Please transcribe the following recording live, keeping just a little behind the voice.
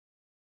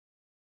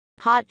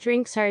Hot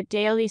drinks are a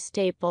daily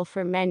staple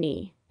for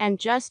many, and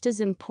just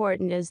as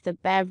important as the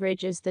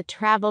beverage is the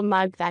travel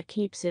mug that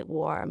keeps it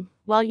warm.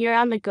 While you're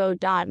on the go,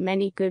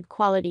 many good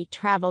quality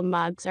travel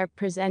mugs are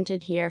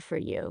presented here for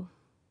you.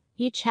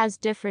 Each has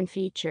different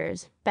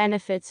features,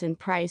 benefits, and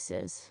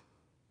prices.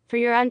 For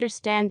your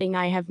understanding,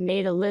 I have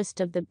made a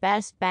list of the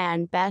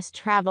best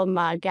travel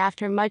mug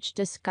after much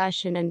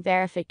discussion and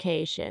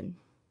verification.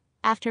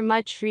 After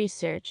much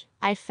research,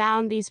 I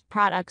found these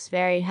products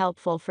very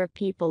helpful for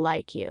people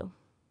like you.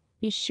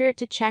 Be sure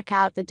to check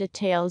out the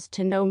details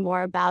to know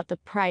more about the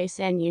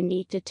price and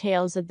unique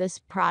details of this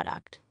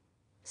product.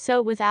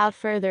 So without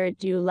further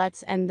ado,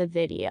 let's end the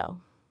video.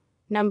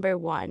 Number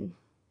 1.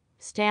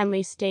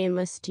 Stanley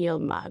Stainless Steel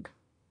Mug.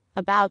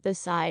 About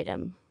this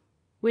item.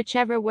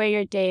 Whichever way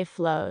your day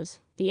flows,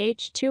 the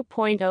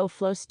H2.0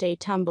 Flow Stay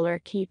Tumbler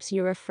keeps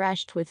you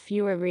refreshed with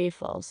fewer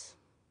refills.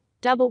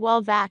 Double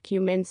wall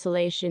vacuum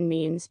insulation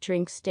means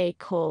drinks stay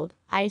cold,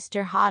 iced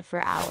or hot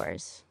for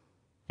hours.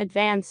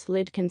 Advanced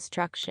lid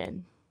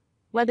construction.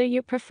 Whether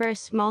you prefer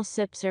small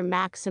sips or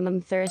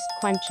maximum thirst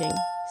quenching,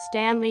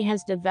 Stanley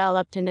has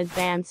developed an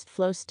advanced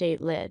flow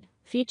state lid,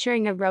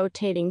 featuring a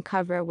rotating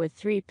cover with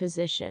 3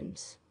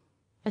 positions.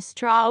 A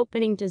straw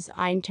opening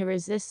designed to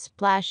resist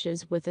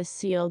splashes with a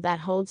seal that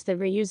holds the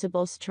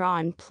reusable straw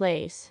in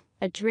place,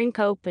 a drink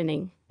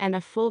opening, and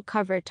a full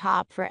cover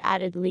top for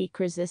added leak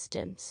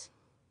resistance.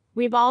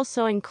 We've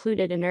also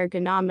included an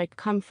ergonomic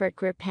comfort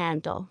grip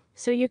handle,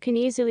 so you can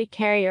easily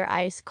carry your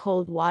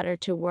ice-cold water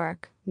to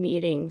work,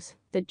 meetings,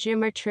 the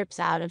gym, or trips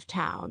out of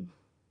town.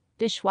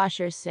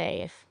 Dishwasher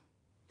safe.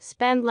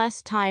 Spend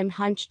less time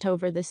hunched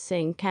over the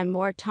sink and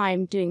more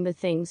time doing the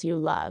things you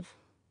love.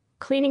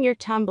 Cleaning your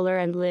tumbler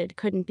and lid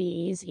couldn't be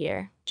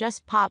easier,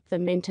 just pop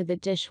them into the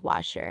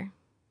dishwasher.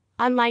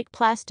 Unlike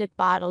plastic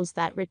bottles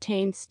that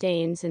retain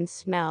stains and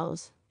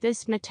smells,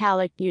 this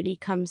metallic beauty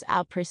comes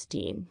out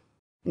pristine.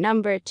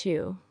 Number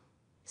 2.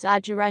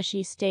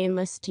 Zojirushi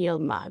Stainless Steel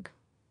Mug.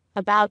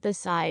 About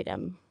this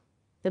item.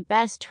 The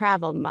best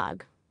travel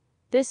mug.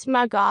 This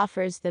mug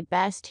offers the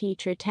best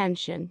heat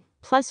retention,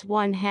 plus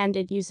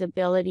one-handed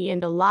usability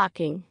and a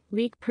locking,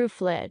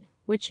 leak-proof lid,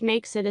 which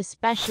makes it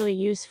especially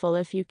useful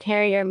if you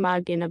carry your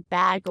mug in a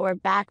bag or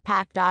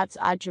backpack.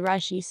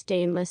 Zojirushi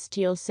Stainless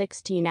Steel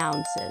 16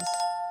 ounces.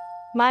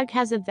 Mug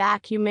has a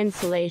vacuum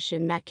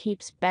insulation that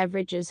keeps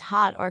beverages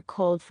hot or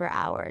cold for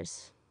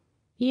hours.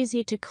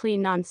 Easy to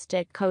clean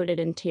non-stick coated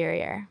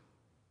interior.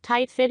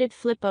 Tight-fitted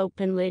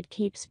flip-open lid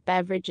keeps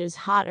beverages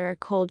hotter or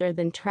colder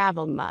than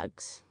travel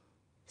mugs.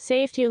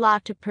 Safety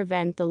lock to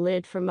prevent the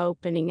lid from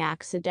opening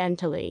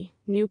accidentally.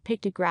 New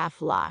pictograph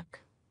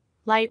lock.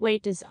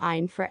 Lightweight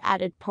design for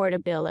added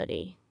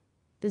portability.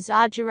 The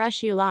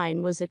Zojirushi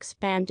line was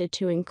expanded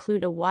to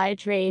include a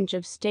wide range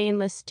of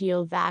stainless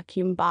steel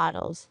vacuum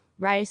bottles,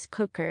 rice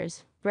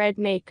cookers, bread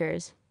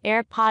makers,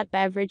 air pot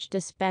beverage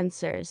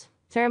dispensers,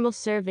 thermal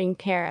serving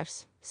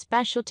carafes,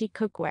 specialty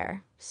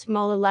cookware,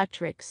 small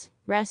electrics,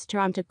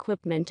 restaurant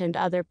equipment, and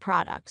other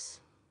products.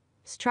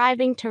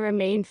 Striving to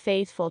remain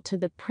faithful to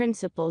the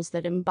principles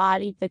that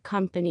embodied the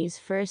company's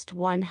first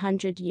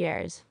 100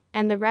 years,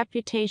 and the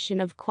reputation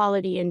of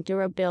quality and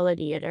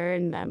durability it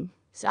earned them,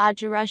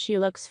 Zojirushi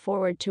looks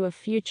forward to a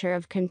future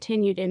of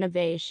continued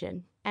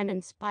innovation and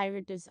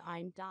inspired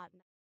design.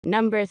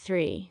 Number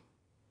 3.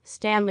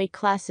 Stanley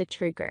Classic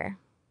Trigger.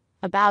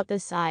 About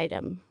this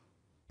item.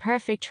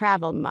 Perfect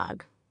travel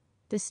mug.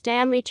 The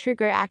Stanley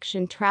Trigger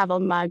Action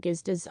Travel Mug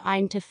is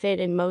designed to fit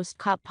in most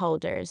cup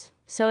holders,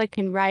 so it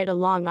can ride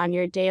along on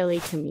your daily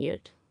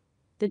commute.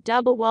 The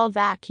double-wall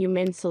vacuum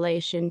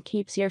insulation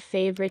keeps your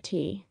favorite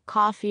tea,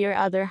 coffee, or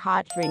other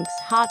hot drinks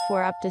hot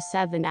for up to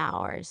 7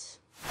 hours.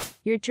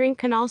 Your drink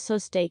can also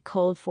stay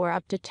cold for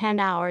up to 10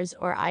 hours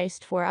or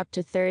iced for up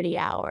to 30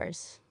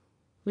 hours.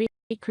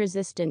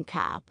 Leak-resistant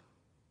cap.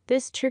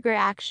 This trigger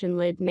action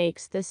lid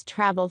makes this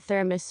travel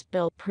thermos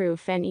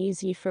spill-proof and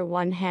easy for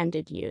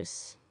one-handed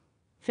use.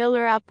 Fill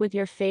her up with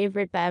your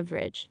favorite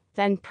beverage,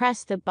 then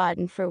press the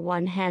button for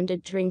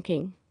one-handed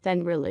drinking,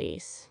 then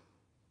release.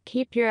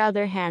 Keep your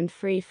other hand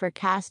free for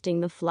casting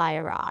the fly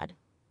rod.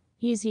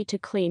 Easy to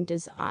clean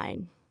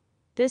design.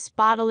 This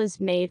bottle is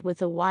made with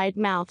a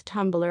wide-mouth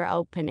tumbler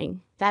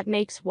opening that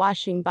makes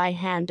washing by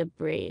hand a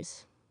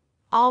breeze.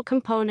 All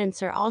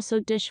components are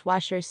also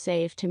dishwasher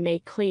safe to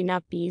make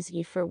cleanup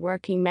easy for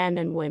working men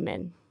and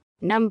women.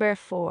 Number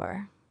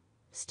 4.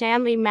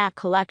 Stanley Matte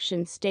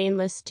Collection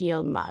Stainless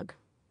Steel Mug.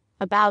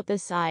 About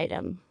this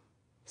item.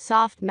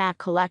 Soft Matte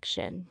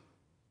Collection.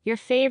 Your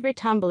favorite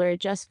tumbler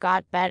just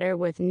got better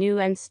with new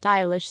and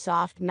stylish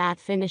soft matte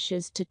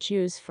finishes to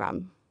choose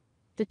from.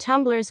 The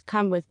tumblers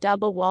come with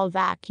double-wall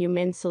vacuum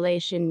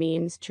insulation,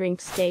 means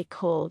drinks stay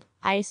cold,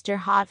 iced or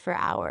hot for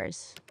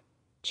hours.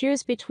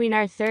 Choose between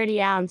our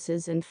 30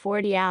 ounces and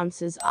 40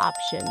 ounces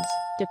options,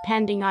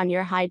 depending on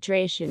your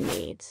hydration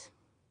needs.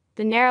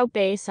 The narrow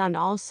base on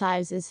all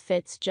sizes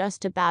fits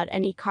just about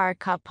any car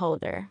cup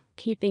holder,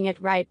 keeping it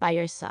right by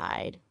your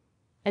side.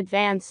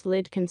 Advanced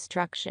lid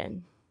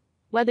construction.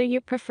 Whether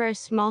you prefer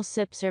small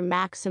sips or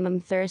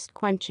maximum thirst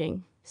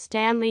quenching,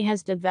 Stanley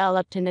has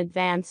developed an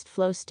advanced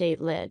flow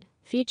state lid,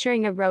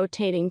 featuring a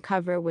rotating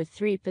cover with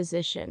 3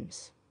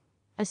 positions.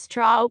 A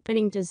straw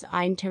opening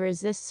designed to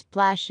resist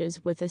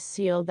splashes with a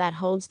seal that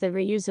holds the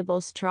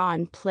reusable straw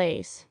in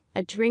place,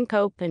 a drink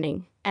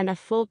opening, and a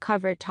full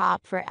cover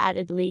top for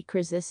added leak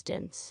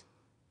resistance.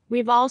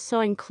 We've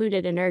also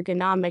included an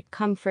ergonomic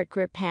comfort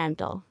grip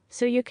handle,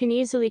 so you can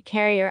easily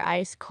carry your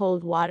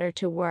ice-cold water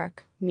to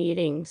work,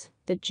 meetings,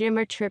 the gym,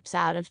 or trips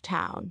out of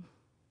town.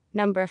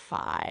 Number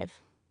 5.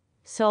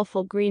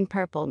 Soulful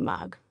GreenPurple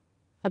Mug.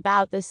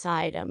 About this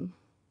item.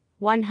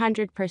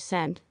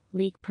 100%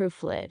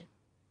 leak-proof lid.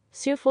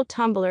 Soulful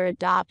tumbler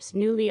adopts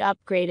newly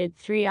upgraded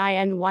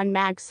 3-in-1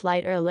 Max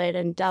Lighter lid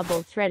and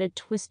double-threaded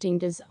twisting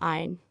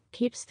design.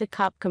 Keeps the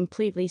cup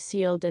completely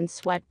sealed and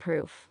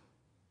sweat-proof.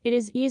 It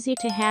is easy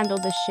to handle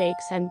the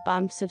shakes and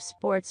bumps of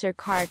sports or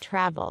car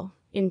travel.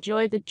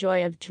 Enjoy the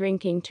joy of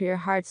drinking to your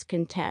heart's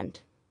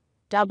content.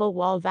 Double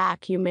wall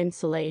vacuum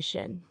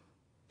insulation.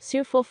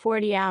 Soulful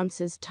 40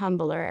 ounces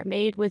tumbler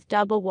made with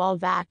double wall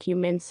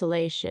vacuum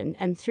insulation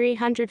and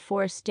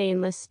 304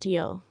 stainless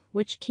steel,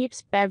 which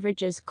keeps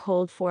beverages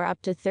cold for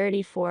up to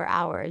 34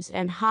 hours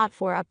and hot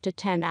for up to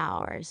 10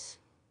 hours.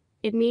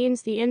 It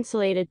means the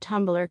insulated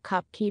tumbler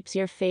cup keeps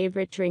your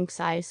favorite drinks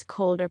ice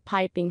cold or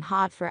piping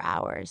hot for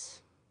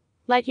hours.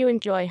 Let you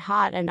enjoy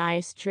hot and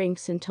iced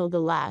drinks until the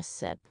last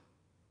sip.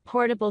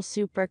 Portable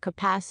super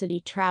capacity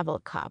travel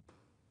cup.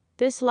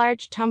 This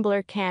large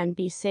tumbler can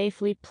be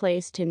safely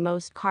placed in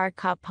most car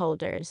cup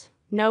holders.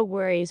 No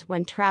worries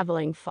when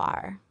traveling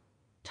far.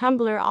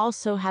 Tumbler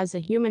also has a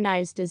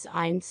humanized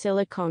design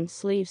silicone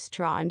sleeve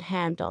straw and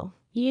handle.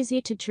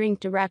 Easy to drink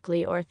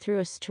directly or through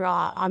a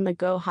straw on the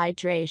go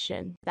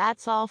hydration.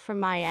 That's all from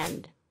my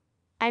end.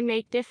 I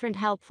make different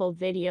helpful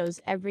videos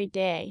every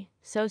day,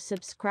 so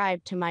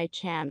subscribe to my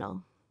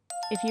channel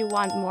if you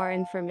want more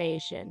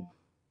information.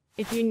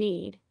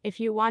 If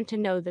you want to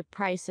know the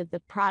price of the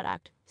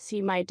product,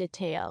 see my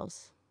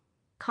details.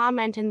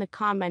 Comment in the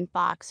comment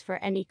box for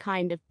any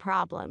kind of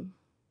problem.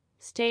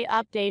 Stay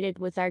updated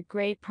with our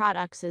great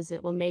products as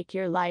it will make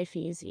your life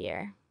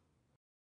easier.